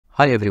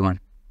Hi everyone,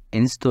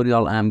 in this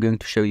tutorial I am going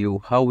to show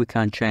you how we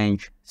can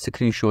change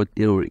screenshot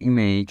or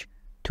image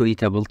to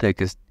editable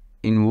text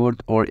in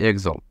Word or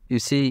Excel. You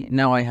see,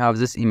 now I have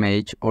this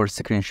image or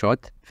screenshot.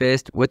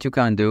 First, what you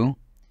can do,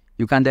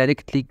 you can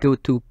directly go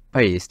to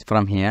paste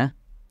from here,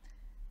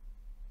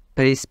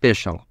 paste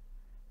special.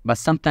 But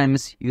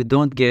sometimes you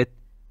don't get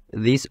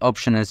these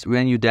options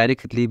when you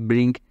directly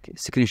bring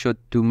screenshot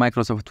to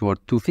Microsoft Word.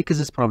 To fix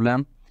this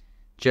problem,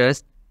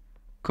 just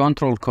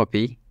Control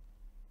copy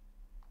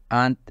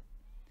and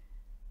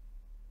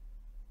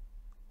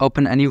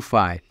open a new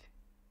file.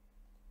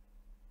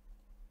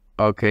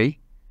 Okay,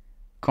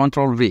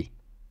 Control V.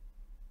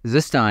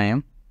 This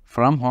time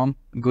from home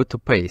go to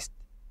paste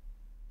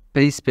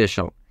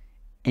special.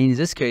 In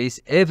this case,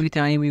 every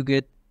time you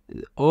get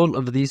all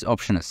of these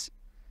options.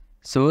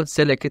 So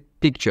select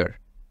picture,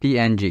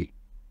 PNG.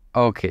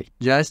 Okay,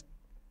 just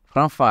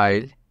from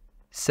file,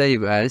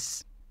 save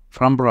as,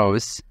 from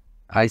browse,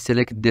 I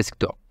select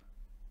desktop,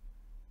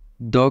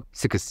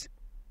 doc6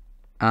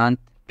 and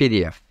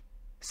PDF.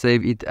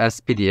 Save it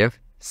as PDF,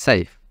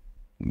 save.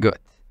 Good.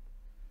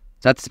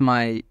 That's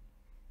my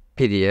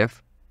PDF.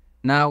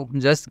 Now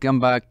just come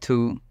back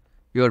to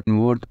your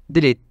Word,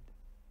 delete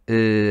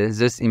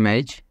this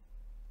image.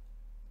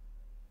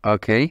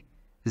 Okay,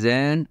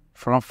 then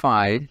from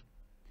file,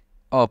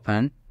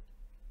 open,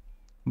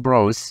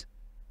 browse,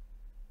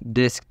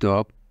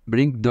 desktop,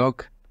 bring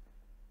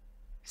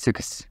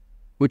doc6.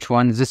 Which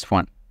one? This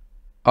one.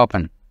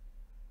 Open.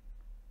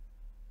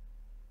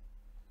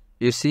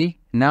 You see,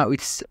 now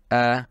it's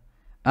an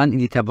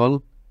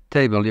editable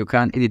table. You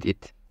can edit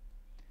it.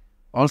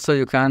 Also,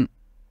 you can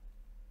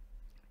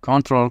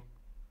Control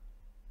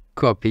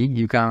copy.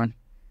 You can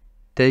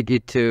take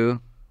it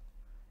to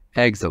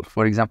Excel.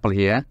 For example,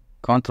 here,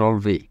 Control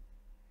V.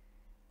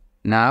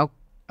 Now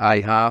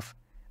I have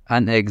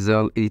an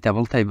Excel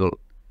editable table.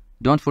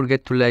 Don't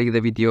forget to like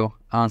the video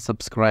and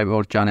subscribe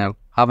our channel.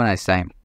 Have a nice time.